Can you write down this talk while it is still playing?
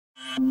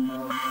Sí,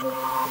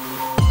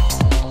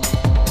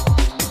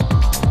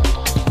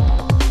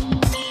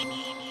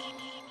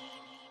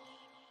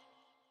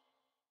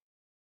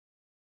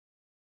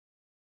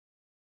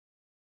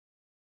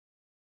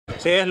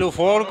 es Lew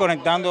Ford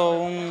conectando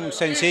un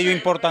sencillo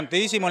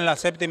importantísimo en la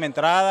séptima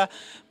entrada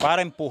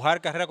para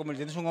empujar carrera,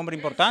 convirtiéndose en un hombre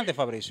importante,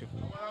 Fabricio.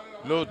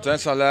 Lew,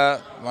 thanks a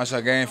lot once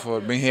again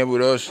for being here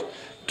with us.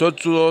 Talk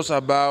to us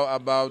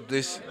about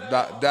this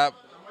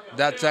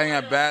that time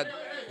at bat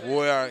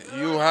where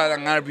you had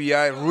an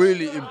RBI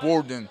really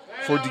important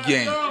for the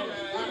game.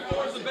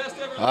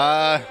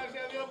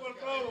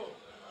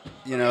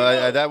 You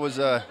know, that was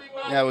it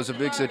was a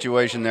big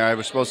situation there. I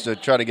was supposed to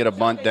try to get a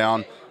bunt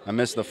down. I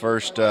missed the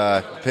first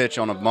pitch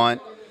on a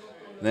bunt.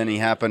 Then he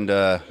happened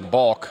to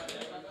balk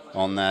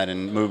on that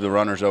and move the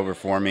runners over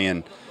for me,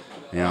 and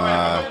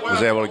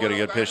was able to get a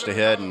good pitch to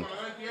hit, and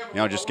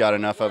just got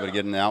enough of it to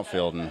get in the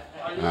outfield and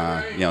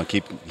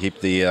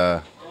keep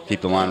the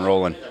line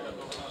rolling.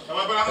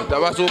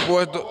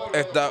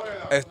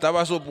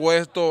 Estaba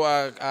supuesto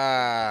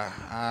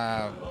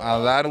a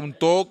dar un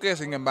toque,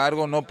 sin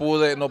embargo no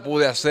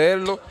pude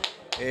hacerlo.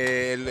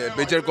 El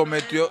pitcher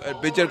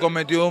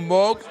cometió un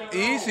box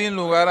y sin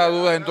lugar a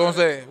dudas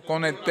entonces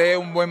conecté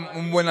un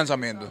buen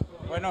lanzamiento.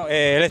 Bueno,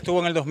 él estuvo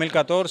en el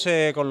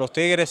 2014 con los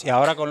Tigres y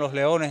ahora con los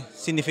Leones.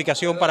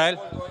 ¿Significación para él?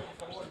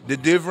 The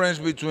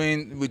difference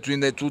between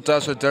the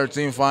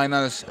 2013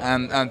 finals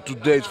and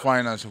today's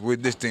finals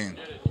with this team.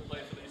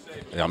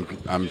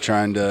 I'm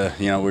trying to,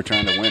 we're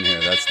trying to win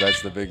here.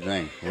 That's the big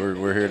thing.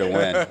 We're here to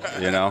win.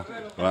 That's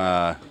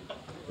all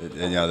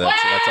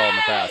in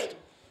the past.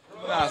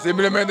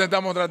 Simplemente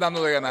estamos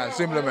tratando de ganar,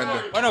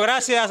 simplemente. Bueno,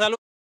 gracias. Salud.